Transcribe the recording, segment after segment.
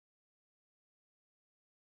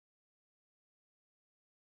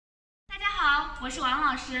我是王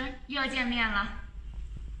老师，又见面了。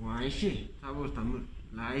我是他们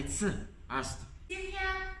来自阿斯。今天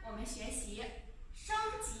我们学习升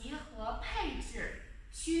级和配置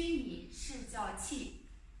虚拟视教器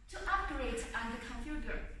 ，to upgrade and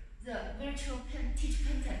configure the virtual teach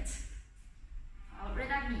content。好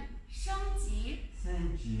 ，read me， 升级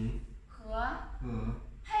和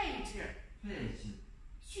配置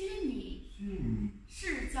虚拟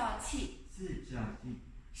视教器。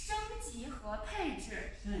升级和配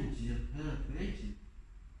置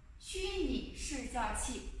虚拟视教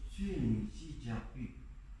器。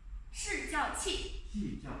视教器。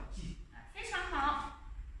非常好。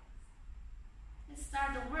Let's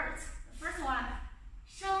start the words. The first one，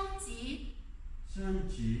 升级。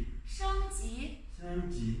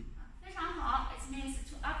非常好。It means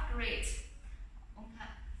to upgrade. 我们看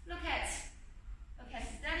 ，look at,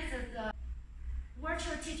 that is the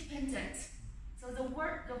virtual teach content. So the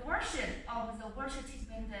version of the virtual teach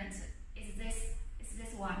content is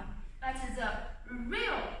this one. But the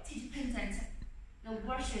real teach content, the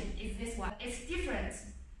version is this one. It's different.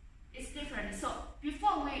 So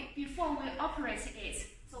before we operate it,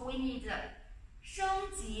 so we need 升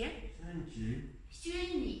级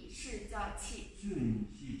虚拟视教器。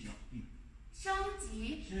升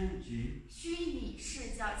级虚拟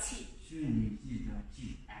视教器。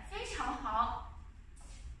非常好。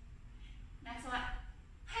Next one，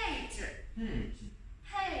 配置。很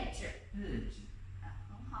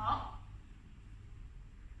好。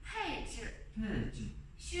配置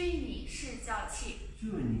虚拟视教器。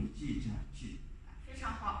非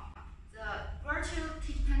常好。The virtual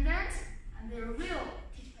teach content and the real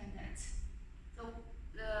teach content. So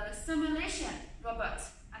the simulation robot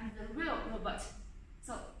and the real robot.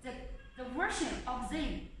 So the version of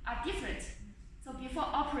them are different. So before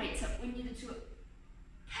operate, we need to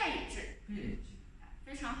配置。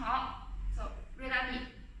非常好。So read me，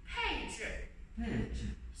 配置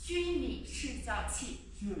虚拟视教器。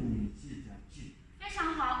非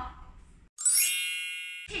常好。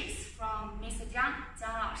Tips from Mr. 姜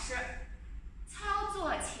老师。操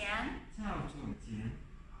作前。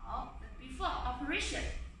好 ，before operation，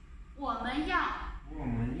 我们要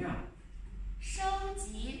升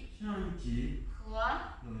级和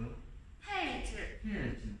配置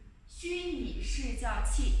虚拟视教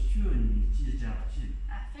器。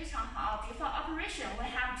非常好。Before operation, we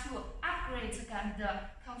have to upgrade and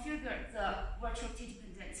configure the virtual teach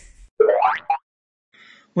content.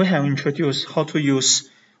 We have introduced how to use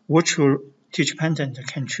virtual teach content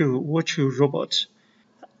control virtual robot.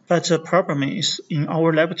 But the problem is, in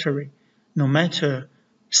our laboratory, no matter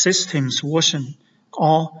system's version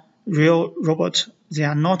or real robot, they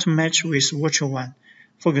are not matched with virtual one.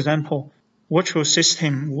 For example, virtual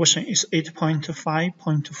system version is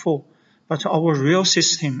 8.5.4, but our real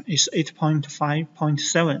system is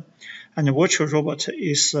 8.5.7, and the virtual robot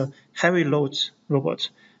is a heavy load robot.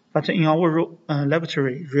 But in our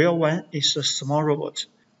laboratory, real one is a small robot.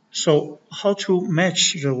 So how to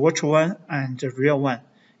match the virtual one and the real one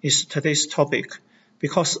is today's topic,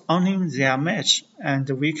 because only they are matched and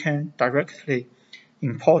we can directly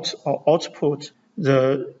import or output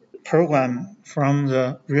the program from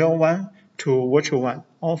the real one to virtual one,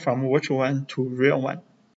 or from virtual one to real one.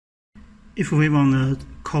 If we want to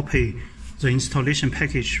copy the installation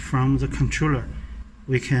package from the controller,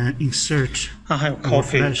 we can insert our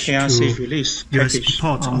flash to USB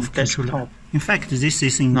port of controller. In fact, this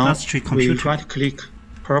is industry computer. We right-click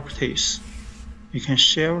Properties. We can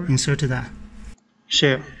share. Insert that.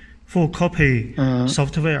 Share. For copy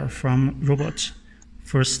software from robot,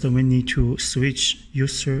 first we need to switch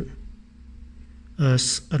user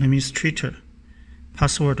as administrator,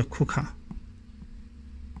 password KUKA.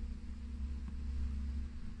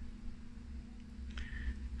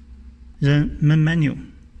 Then main menu,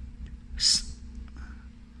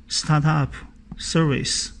 startup,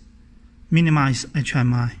 service, minimize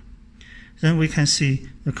HMI. Then we can see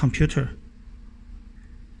the computer,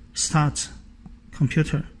 start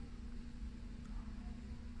computer.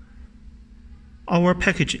 Our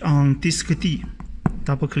package on disk D,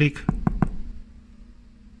 double click.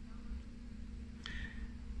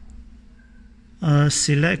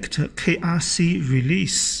 Select KRC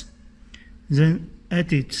release, then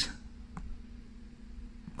edit,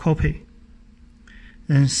 copy,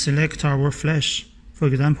 then select our flash, for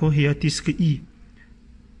example here disk E,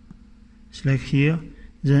 select here,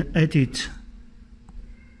 then edit,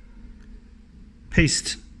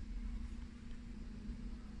 paste,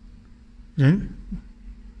 then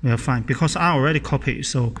we are fine, because I already copied,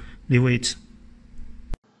 so leave it.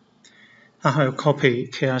 I have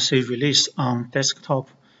copied KRC release on desktop.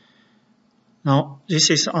 Now this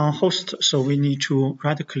is on host, so we need to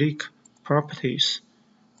right-click Properties,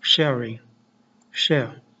 Sharing,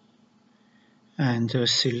 Share, and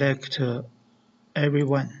select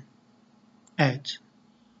Everyone, Add.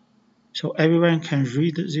 So everyone can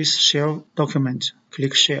read this share document.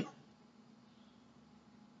 Click Share.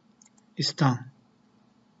 It's done.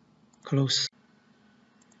 Close.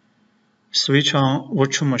 Switch on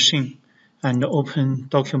Virtual Machine and open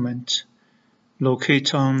Document.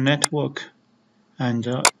 Locate on Network and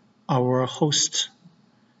our host.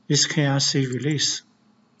 This KRC release.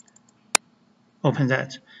 Open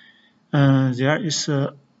that. There is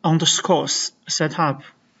underscores setup.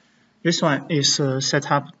 This one is a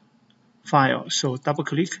setup file, so double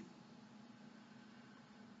click.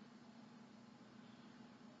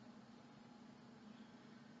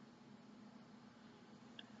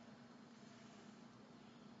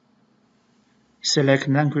 Select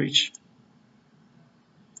language.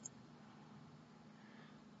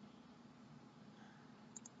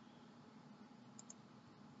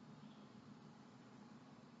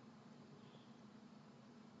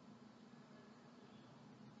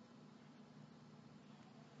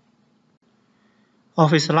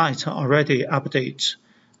 officelite already update.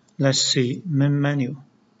 Let's see main menu,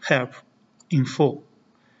 help, info.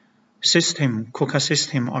 System, KUKA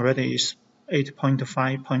system already is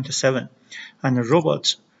 8.5.7, and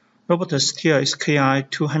robot still is KI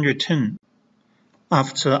 210.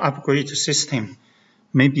 After upgrade system,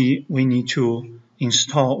 maybe we need to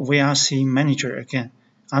install VRC manager again.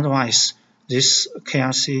 Otherwise, this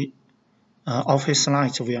KRC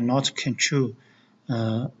officelite will not control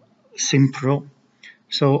Sim Pro.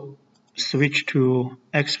 So switch to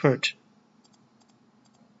expert.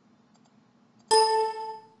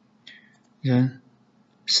 Then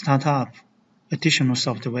start up additional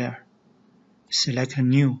software. Select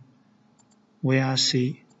new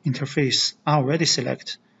VRC interface. I already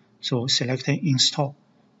select, so select install.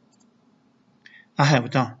 I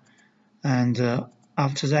have done. And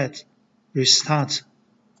after that, restart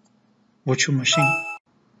virtual machine.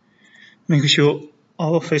 Make sure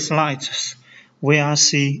officelite's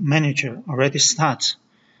VRC manager already start.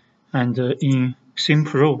 And in Sim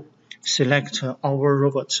Pro, select our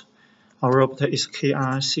robot. Our robot is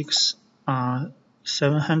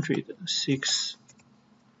KR706.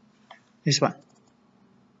 This one.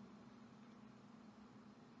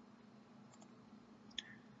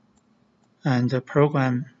 And the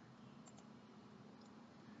program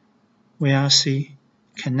VRC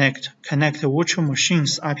connect virtual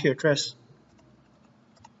machine's IP address.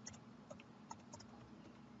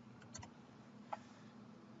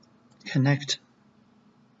 Connect.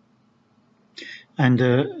 And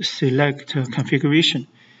select configuration.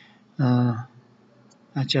 I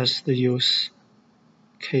just use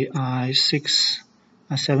KI6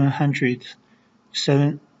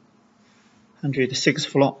 706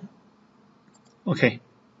 floor. Okay.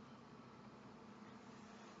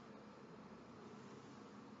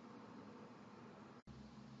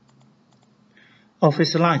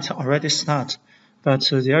 officelite already start, but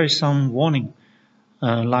there is some warning,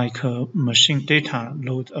 like machine data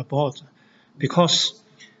load abort, because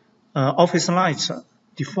officelite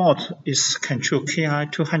default is control KI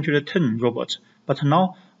 210 robot, but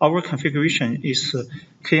now our configuration is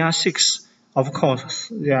KI6. Of course,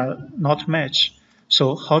 they are not matched.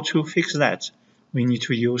 So how to fix that? We need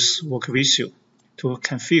to use Workvisual to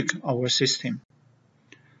configure our system.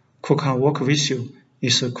 KUKA Workvisual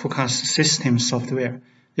is KUKA's system software.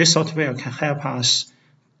 This software can help us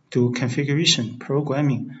do configuration,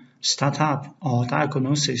 programming, startup, or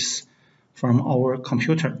diagnosis from our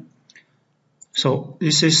computer. So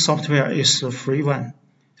this software is a free one.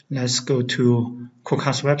 Let's go to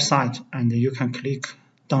KUKA's website and you can click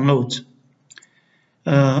download.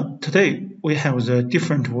 Today we have the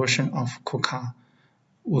different version of KUKA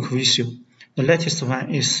Workvisual. The latest one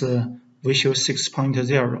is Visual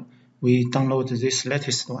 6.0. We download this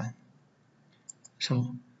latest one.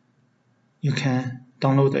 So you can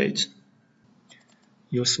download it.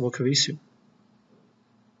 Use Workvisual.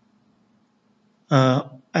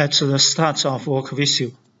 At the start of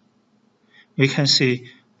Workvisual, we can see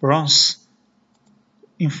bronze.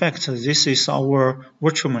 In fact, this is our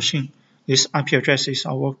virtual machine. This IP address is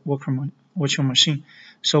our virtual machine.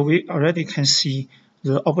 So we already can see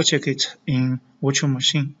the object in virtual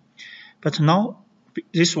machine. But now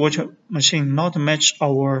this virtual machine not match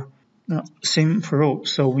our Sim Pro,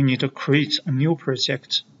 so we need to create a new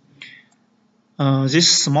project.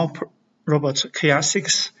 This small robot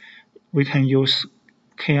KR6, we can use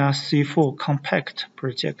KRC4 compact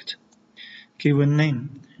project. Give a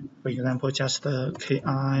name, for example, just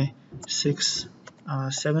KI6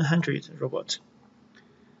 700 robot.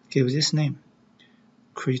 Give this name.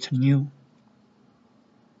 Create new.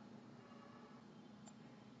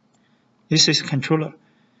 This is controller.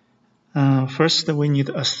 First, we need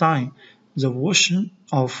to assign the version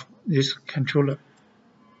of this controller.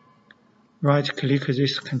 Right-click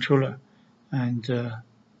this controller and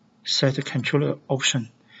set controller option.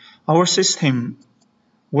 Our system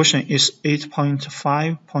version is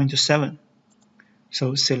 8.5.7,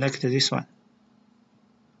 so select this one.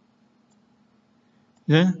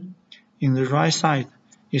 Then, in the right side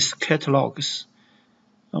is catalogs.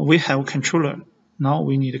 We have controller. Now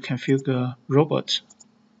we need to configure robot.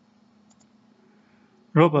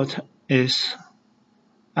 Robot is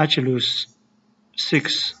Agilus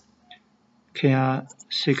 6,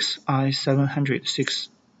 KR6i706.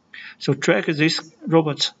 So drag this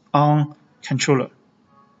robot on controller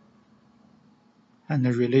and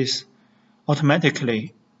release.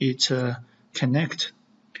 Automatically it connect.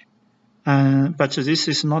 But this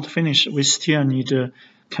is not finished. We still need to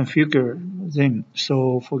configure them.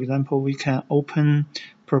 So for example, we can open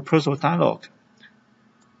proposal dialog.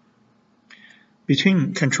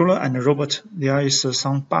 Between controller and robot, there is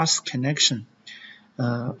some bus connection.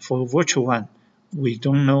 For virtual one, we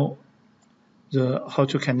don't know how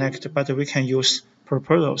to connect, but we can use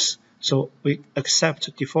proposals. So we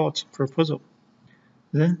accept default proposal.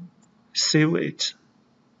 Then save it.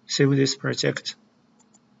 Save this project.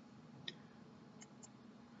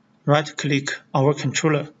 Right-click our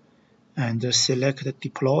controller and select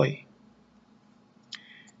deploy.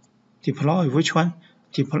 Deploy which one?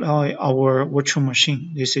 Deploy our virtual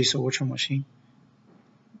machine. This is a virtual machine.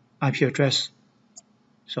 IP address.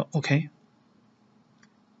 So OK.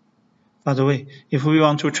 By the way, if we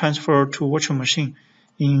want to transfer to virtual machine,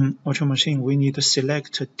 in virtual machine we need to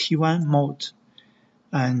select T1 mode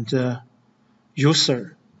and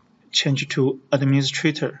user change to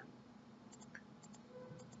administrator.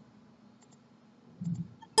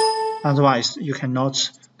 Otherwise, you cannot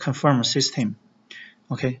confirm system.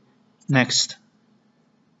 Okay, next.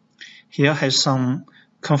 Here has some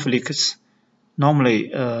conflicts. Normally,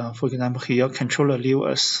 for example, here controller leave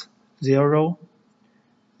us 0.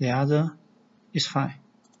 The other is fine.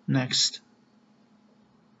 Next.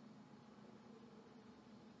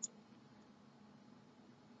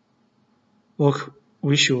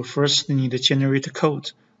 Workvisual first need to generate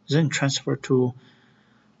code, then transfer to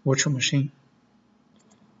virtual machine.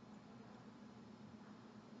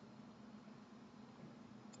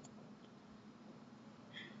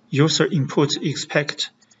 User input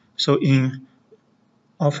expect. So in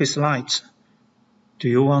officelite, do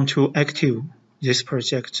you want to active this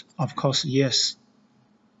project? Of course, yes.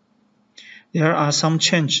 There are some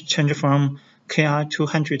change from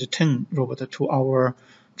KR210 robot to our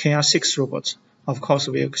KR6 robot. Of course,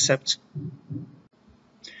 we accept.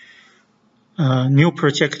 New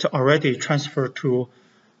project already transferred to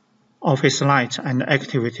officelite and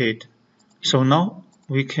activated. So now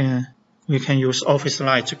we can use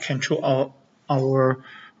officelite to control our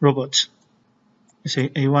robot. Say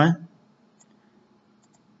A1,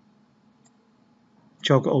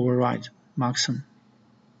 jog override, maximum.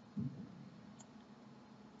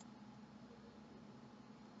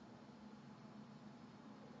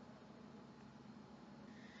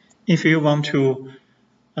 If you want to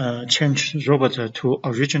change robot to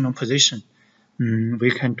original position,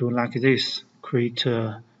 we can do like this. Create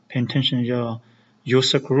potential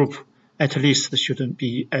user group. At least shouldn't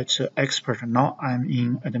be at expert. Now I'm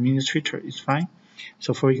in administrator. It's fine.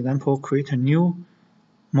 So for example, create a new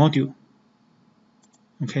module.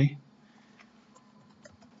 Okay.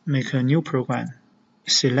 Make a new program.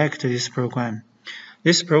 Select this program.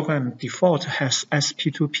 This program default has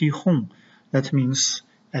SP2P home. That means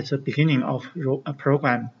at the beginning of a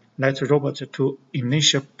program, let the robot to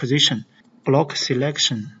initial position, block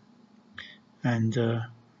selection, and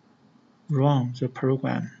run the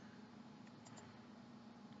program.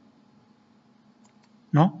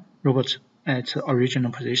 Now, robot at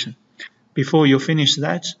original position. Before you finish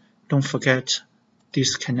that, don't forget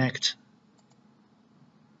disconnect.